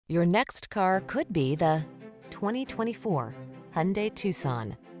Your next car could be the 2024 Hyundai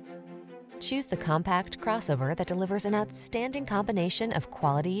Tucson. Choose the compact crossover that delivers an outstanding combination of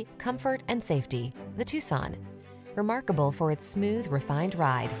quality, comfort, and safety, the Tucson. Remarkable for its smooth, refined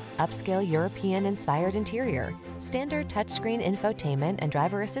ride, upscale European-inspired interior, standard touchscreen infotainment and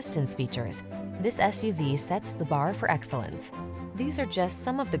driver assistance features, this SUV sets the bar for excellence. These are just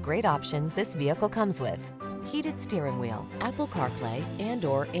some of the great options this vehicle comes with: heated steering wheel, Apple CarPlay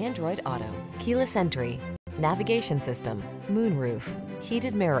and/or Android Auto, keyless entry, navigation system, moonroof,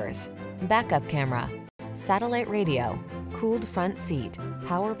 heated mirrors, backup camera, satellite radio, cooled front seat,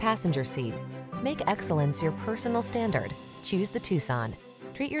 power passenger seat. Make excellence your personal standard. Choose the Tucson.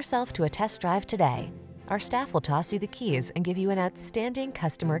 Treat yourself to a test drive today. Our staff will toss you the keys and give you an outstanding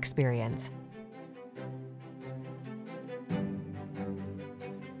customer experience.